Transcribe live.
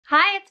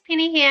Hi, it's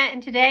Penny here,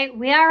 and today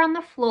we are on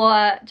the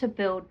floor to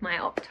build my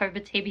October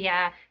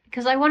TBR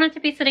because I wanted to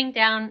be sitting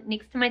down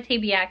next to my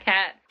TBR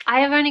cat. I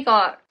have only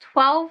got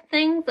 12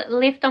 things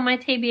left on my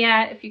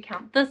TBR if you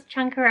count this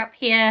chunker up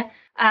here.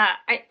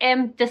 I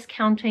am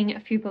discounting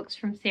a few books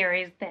from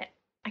series that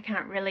I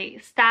can't really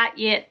start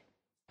yet.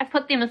 I've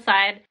put them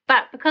aside,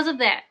 but because of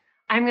that,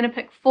 I'm going to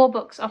pick 4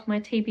 books off my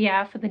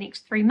TBR for the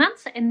next 3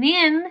 months, and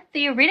then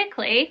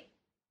theoretically,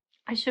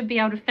 I should be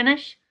able to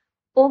finish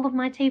all of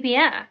my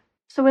TBR.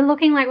 So we're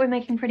looking like we're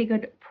making pretty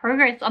good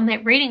progress on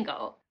that reading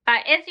goal.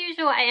 As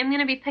usual, I am going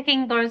to be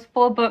picking those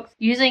 4 books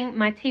using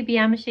my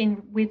TBR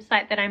Machine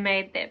website that I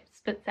made that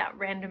spits out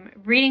random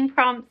reading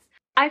prompts.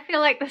 I feel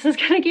like this is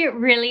going to get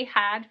really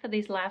hard for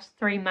these last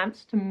 3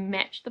 months to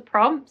match the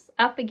prompts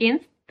up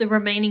against the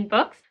remaining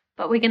books,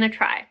 but we're going to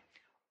try.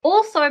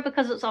 Also,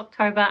 because it's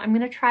October, I'm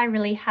going to try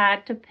really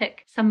hard to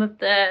pick some of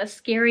the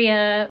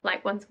scarier,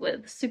 like ones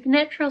with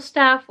supernatural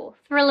stuff or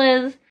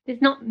thrillers. There's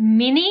not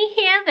many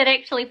here that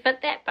actually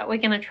fit that, but we're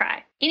going to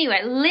try. Anyway,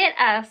 let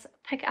us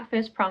pick our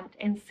first prompt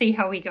and see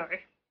how we go.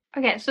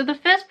 Okay, so the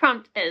first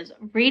prompt is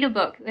read a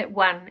book that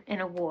won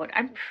an award.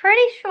 I'm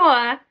pretty sure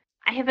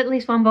I have at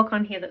least one book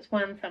on here that's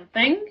won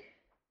something.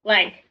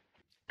 Like,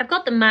 I've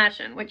got The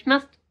Martian, which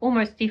must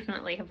almost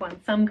definitely have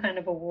won some kind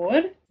of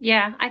award.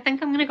 Yeah, I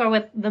think I'm going to go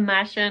with The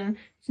Martian.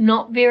 It's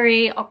not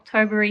very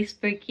October-y,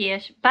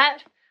 spooky-ish,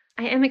 but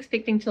I am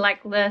expecting to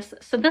like this.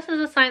 So this is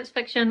a science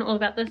fiction all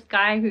about this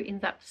guy who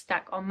ends up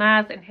stuck on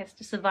Mars and has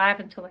to survive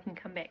until they can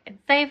come back and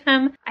save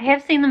him. I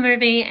have seen the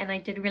movie and I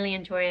did really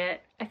enjoy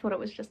it. I thought it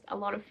was just a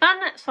lot of fun,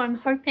 so I'm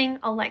hoping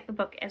I'll like the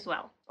book as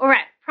well.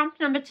 Alright, prompt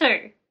number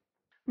 2.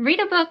 Read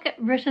a book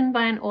written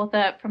by an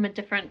author from a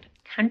different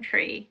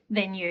country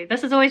than you.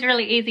 This is always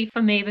really easy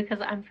for me because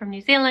I'm from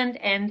New Zealand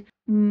and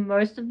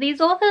most of these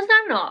authors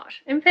are not.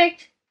 In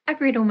fact,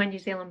 I've read all my New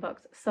Zealand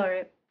books,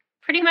 so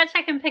pretty much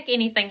I can pick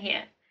anything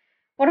here.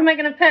 What am I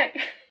going to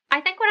pick? I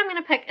think what I'm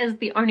going to pick is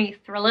the only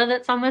thriller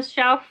that's on this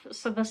shelf.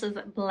 So this is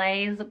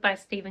Blaze by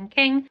Stephen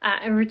King.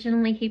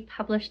 Originally he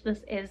published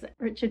this as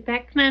Richard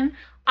Bachman.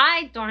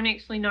 I don't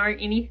actually know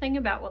anything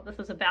about what this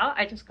is about.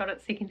 I just got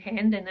it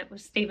secondhand and it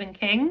was Stephen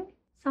King.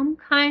 Some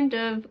kind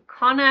of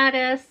con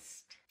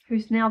artist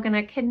who's now going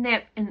to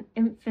kidnap an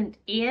infant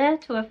heir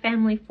to a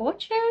family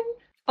fortune.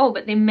 Oh,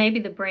 but then maybe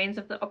the brains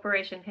of the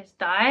operation has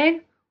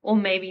died, or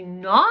maybe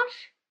not,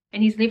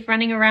 and he's left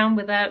running around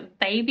with a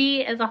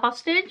baby as a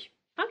hostage.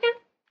 Okay,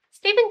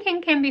 Stephen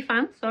King can be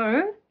fun,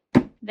 so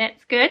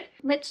that's good.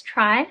 Let's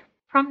try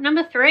prompt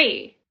number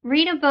 3.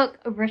 Read a book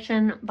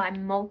written by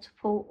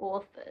multiple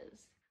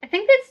authors. I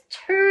think there's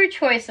 2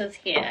 choices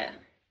here.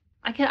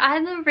 I could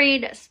either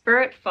read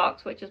Spirit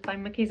Fox, which is by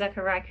Miki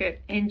Zakarakurt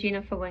and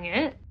Jennifer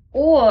Wingett,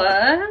 or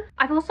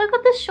I've also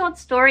got this short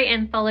story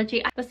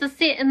anthology. This is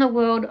set in the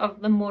world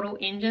of the Mortal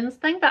Engines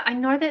thing, but I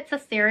know that's a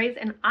series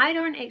and I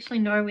don't actually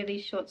know where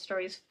these short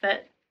stories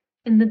fit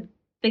in the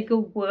bigger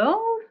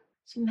world.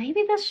 So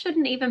maybe this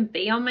shouldn't even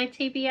be on my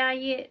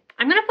TBR yet.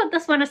 I'm going to put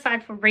this one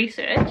aside for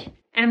research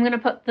and I'm going to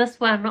put this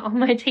one on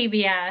my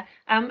TBR.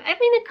 I mean,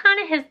 it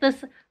kind of has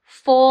this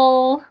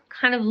fall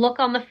kind of look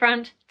on the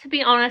front. To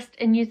be honest,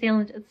 in New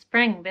Zealand it's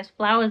spring, there's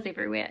flowers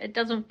everywhere. It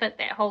doesn't fit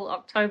that whole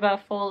October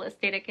fall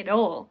aesthetic at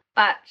all,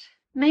 but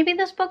maybe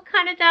this book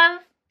kind of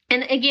does.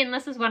 And again,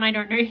 this is one I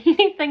don't know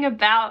anything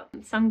about.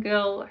 Some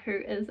girl who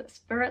is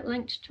spirit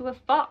linked to a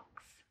fox.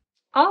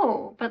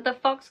 Oh, but the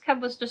fox cub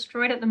was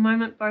destroyed at the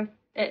moment both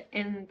it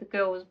and the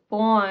girl was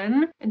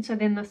born, and so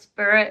then the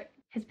spirit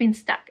has been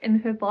stuck in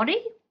her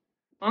body.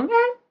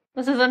 Okay,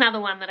 this is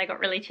another one that I got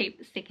really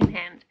cheap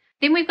secondhand.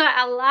 Then we've got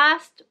our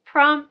last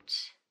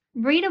prompt.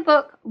 Read a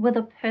book with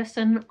a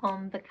person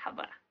on the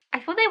cover.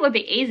 I thought that would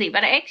be easy,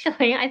 but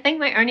actually I think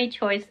my only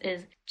choice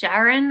is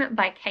Jaren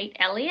by Kate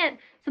Elliott.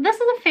 So this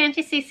is a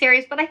fantasy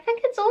series, but I think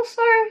it's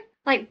also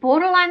like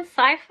borderline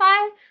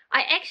sci-fi.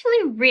 I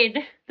actually read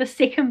the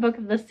second book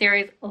of the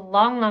series a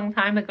long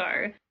time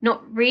ago,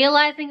 not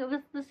realizing it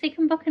was the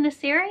second book in a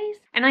series.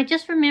 And I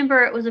just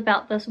remember it was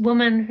about this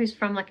woman who's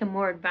from like a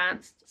more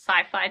advanced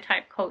sci-fi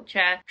type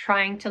culture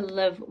trying to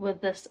live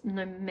with this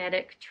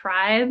nomadic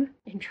tribe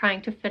and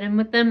trying to fit in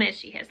with them as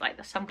she has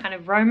like some kind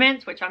of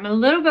romance, which I'm a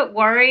little bit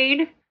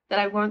worried that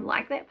I won't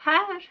like that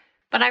part.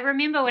 But I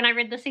remember when I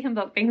read the second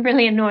book being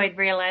really annoyed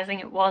realizing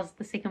it was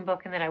the second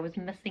book and that I was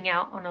missing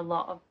out on a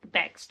lot of the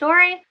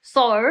backstory.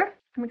 So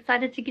I'm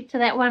excited to get to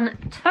that one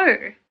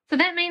too. So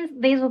that means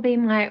these will be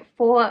my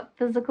 4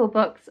 physical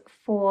books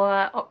for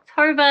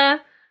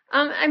October.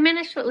 I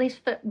managed to at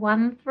least fit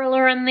one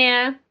thriller in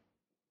there.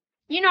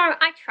 You know,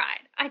 I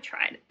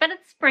tried, but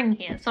it's spring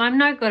here, so I'm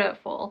no good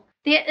at fall.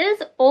 There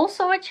is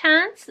also a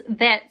chance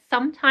that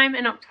sometime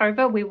in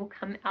October we will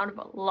come out of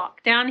a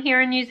lockdown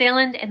here in New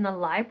Zealand and the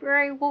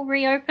library will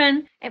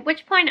reopen, at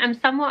which point I'm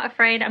somewhat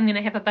afraid I'm going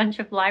to have a bunch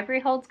of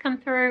library holds come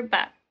through,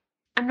 but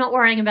I'm not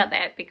worrying about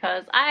that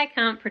because I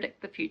can't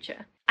predict the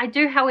future. I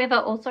do, however,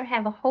 also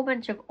have a whole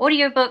bunch of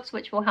audiobooks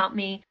which will help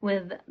me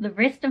with the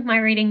rest of my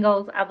reading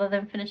goals other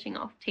than finishing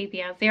off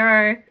TBR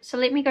 0. So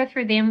let me go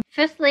through them.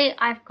 Firstly,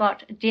 I've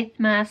got Death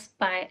Mask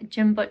by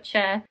Jim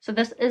Butcher. So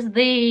this is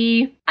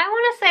I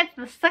want to say it's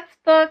the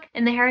 6th book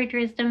in the Harry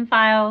Dresden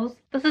files.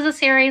 This is a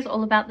series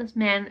all about this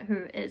man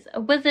who is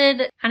a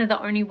wizard, kind of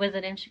the only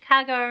wizard in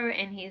Chicago,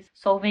 and he's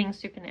solving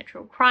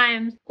supernatural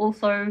crimes.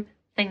 Also,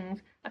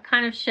 things are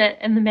kind of shit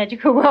in the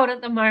magical world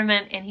at the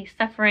moment, and he's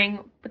suffering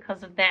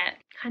because of that.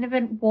 Kind of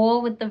at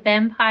war with the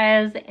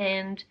vampires,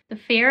 and the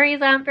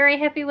fairies aren't very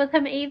happy with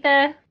him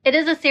either. It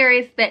is a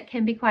series that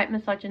can be quite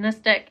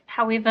misogynistic.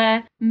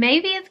 However,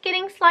 maybe it's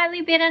getting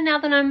slightly better now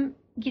that I'm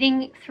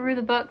getting through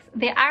the books.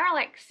 There are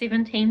like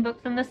 17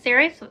 books in this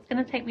series, so it's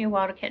going to take me a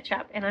while to catch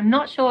up, and I'm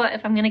not sure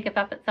if I'm going to give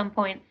up at some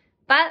point,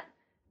 but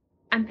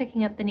I'm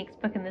picking up the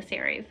next book in the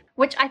series,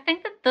 which I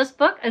think that this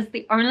book is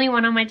the only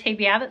one on my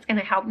TBR that's going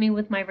to help me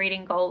with my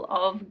reading goal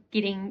of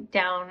getting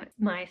down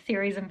my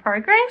series in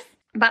progress.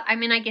 But I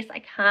mean, I guess I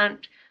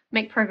can't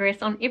make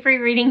progress on every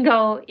reading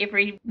goal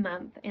every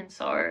month, and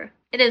so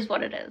it is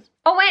what it is.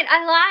 Oh wait,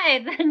 I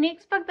lied! The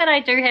next book that I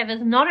do have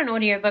is not an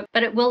audiobook,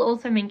 but it will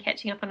also mean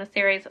catching up on a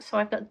series. So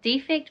I've got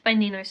Defect by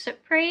Nino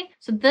Cipri.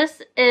 So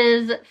this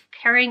is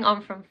carrying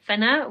on from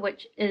Finna,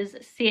 which is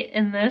set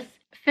in this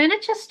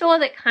furniture store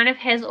that kind of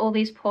has all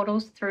these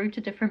portals through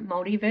to different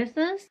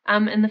multiverses.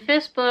 In the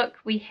first book,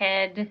 we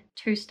had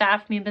 2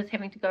 staff members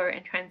having to go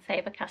and try and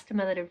save a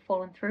customer that had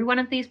fallen through one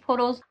of these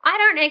portals. I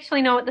don't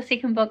actually know what the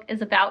second book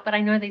is about, but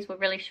I know these were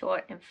really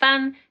short and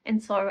fun,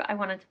 and so I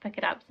wanted to pick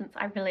it up since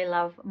I really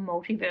love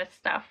multiverse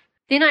stuff.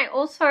 Then I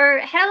also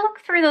had a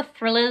look through the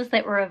thrillers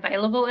that were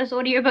available as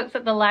audiobooks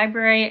at the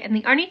library, and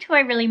the only 2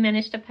 I really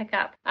managed to pick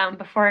up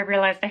before I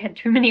realized I had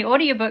too many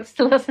audiobooks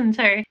to listen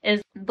to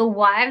is The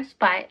Wives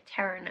by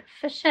Taryn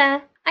Fisher.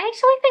 I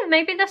actually think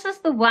maybe this is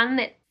the one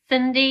that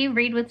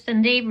Read with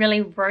Cindy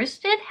really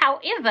roasted.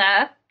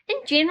 However, in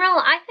general,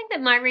 I think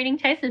that my reading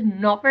taste is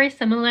not very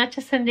similar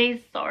to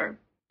Cindy's, so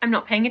I'm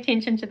not paying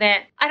attention to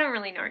that. I don't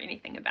really know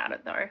anything about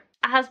it though.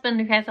 A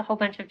husband who has a whole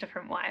bunch of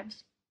different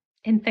wives,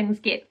 and things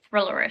get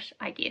thrillerish,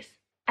 I guess.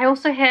 I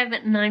also have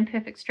 9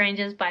 Perfect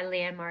Strangers by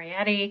Leah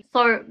Moriarty.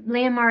 So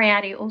Leah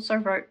Moriarty also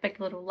wrote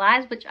Big Little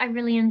Lies, which I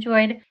really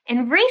enjoyed.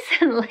 And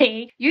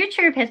recently,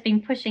 YouTube has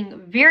been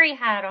pushing very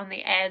hard on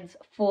the ads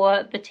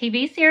for the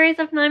TV series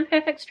of 9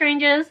 Perfect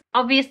Strangers.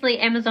 Obviously,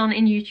 Amazon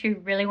and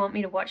YouTube really want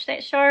me to watch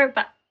that show,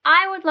 but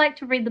I would like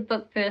to read the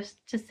book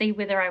first to see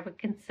whether I would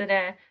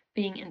consider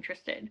being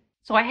interested.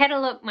 So I had a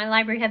look, my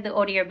library had the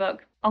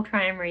audiobook. I'll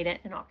try and read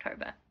it in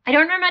October. I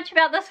don't know much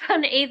about this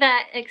one either,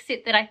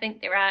 except that I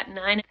think there are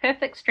 9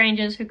 perfect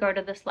strangers who go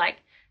to this like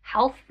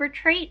health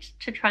retreat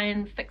to try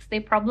and fix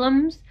their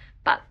problems,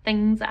 but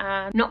things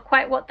are not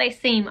quite what they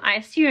seem, I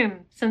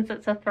assume, since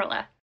it's a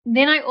thriller.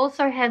 Then I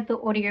also had the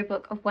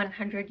audiobook of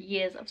 100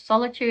 Years of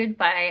Solitude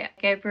by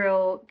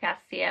Gabriel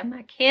Garcia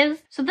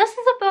Marquez. So this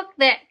is a book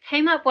that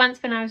came up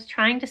once when I was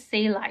trying to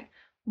see like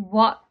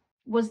what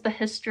was the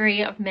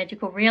history of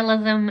magical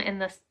realism, and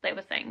this, they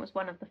were saying, was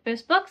one of the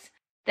first books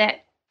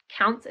that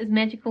counts as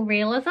magical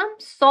realism.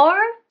 So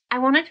I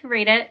wanted to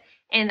read it,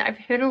 and I've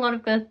heard a lot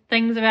of good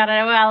things about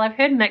it. Well, I've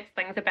heard mixed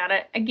things about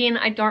it. Again,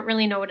 I don't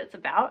really know what it's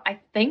about. I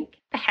think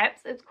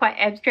perhaps it's quite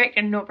abstract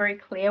and not very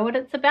clear what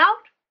it's about,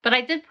 but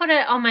I did put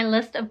it on my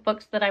list of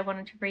books that I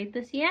wanted to read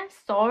this year,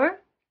 so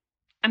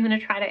I'm going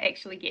to try to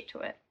actually get to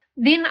it.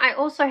 Then I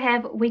also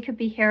have We Could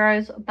Be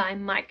Heroes by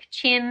Mike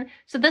Chen.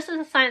 So this is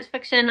a science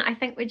fiction. I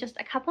think where just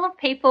a couple of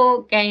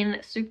people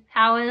gain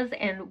superpowers,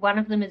 and one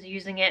of them is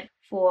using it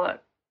for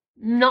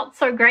not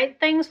so great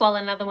things, while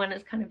another one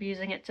is kind of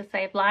using it to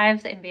save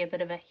lives and be a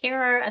bit of a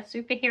hero, a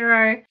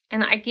superhero.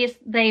 And I guess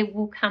they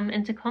will come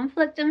into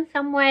conflict in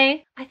some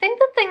way. I think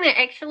the thing that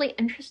actually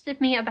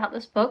interested me about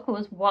this book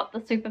was what the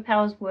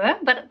superpowers were,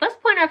 but at this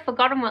point I've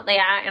forgotten what they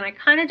are, and I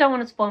kind of don't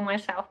want to spoil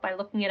myself by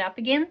looking it up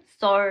again.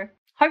 So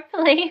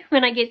hopefully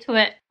when I get to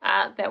it,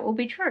 that will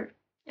be true,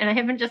 and I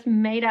haven't just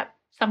made up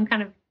some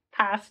kind of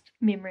past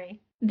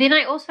memory. Then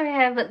I also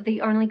have The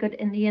Only Good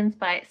Indians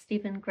by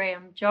Stephen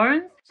Graham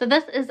Jones. So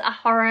this is a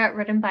horror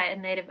written by a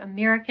Native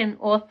American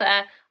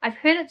author. I've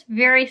heard it's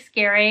very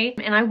scary,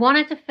 and I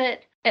wanted to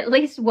fit at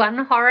least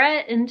one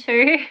horror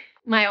into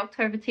my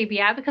October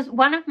TBR because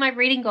one of my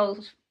reading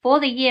goals for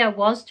the year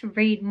was to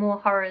read more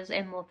horrors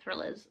and more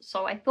thrillers.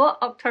 So I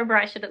thought October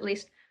I should at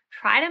least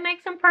try to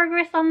make some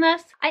progress on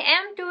this. I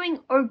am doing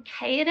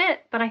okay at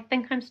it, but I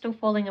think I'm still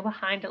falling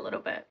behind a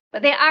little bit.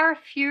 But there are a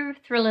few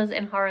thrillers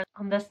and horrors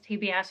on this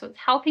TBR, so it's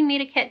helping me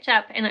to catch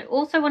up. And I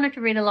also wanted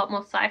to read a lot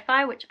more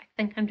sci-fi, which I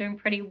think I'm doing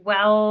pretty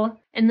well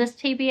in this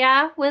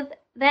TBR with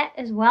that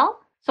as well.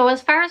 So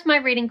as far as my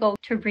reading goal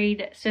to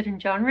read certain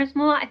genres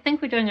more, I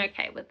think we're doing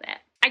okay with that.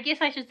 I guess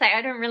I should say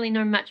I don't really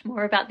know much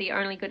more about The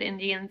Only Good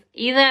Indians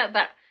either,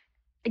 but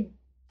I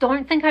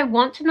don't think I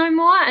want to know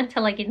more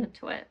until I get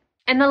into it.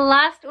 And the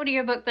last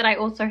audiobook that I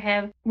also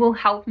have will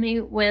help me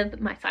with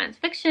my science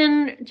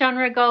fiction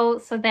genre goal.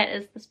 So that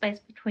is The Space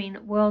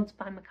Between Worlds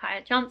by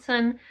Micaiah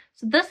Johnson.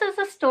 So this is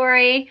a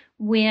story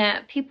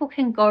where people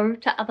can go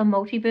to other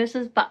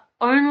multiverses, but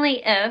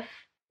only if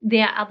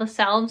their other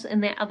selves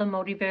in their other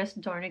multiverse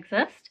don't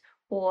exist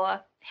or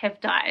have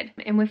died.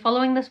 And we're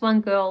following this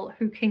one girl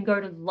who can go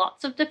to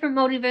lots of different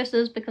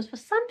multiverses because for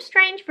some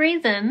strange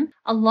reason,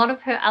 a lot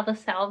of her other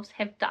selves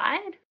have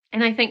died.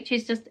 And I think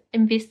she's just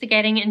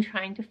investigating and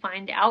trying to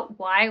find out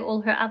why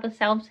all her other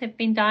selves have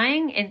been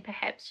dying, and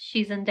perhaps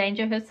she's in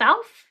danger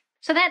herself.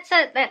 So that's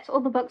it. That's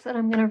all the books that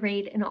I'm going to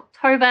read in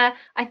October.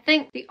 I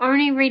think the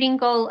only reading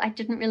goal I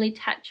didn't really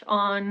touch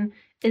on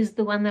is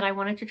the one that I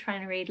wanted to try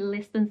and read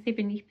less than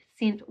 70%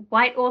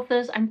 white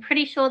authors. I'm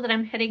pretty sure that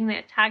I'm hitting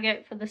that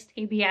target for this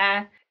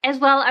TBR. As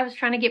well, I was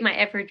trying to get my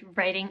average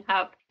rating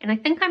up, and I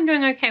think I'm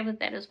doing okay with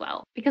that as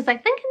well. Because I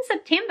think in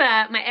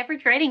September, my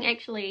average rating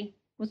actually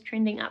was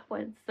trending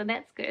upwards, so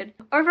that's good.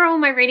 Overall,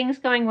 my reading's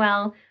going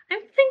well. I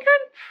think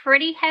I'm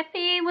pretty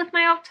happy with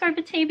my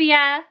October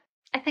TBR.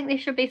 I think there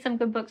should be some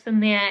good books in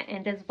there,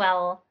 and as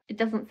well, it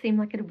doesn't seem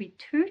like it'll be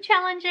too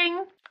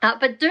challenging.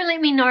 But do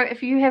let me know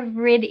if you have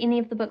read any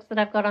of the books that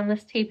I've got on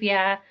this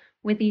TBR,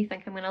 whether you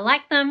think I'm going to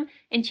like them,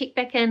 and check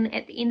back in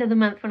at the end of the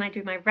month when I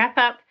do my wrap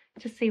up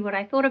to see what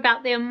I thought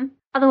about them.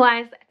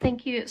 Otherwise,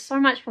 thank you so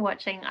much for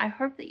watching. I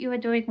hope that you are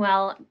doing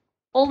well.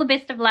 All the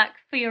best of luck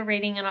for your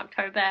reading in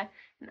October,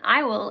 and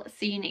I will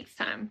see you next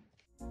time.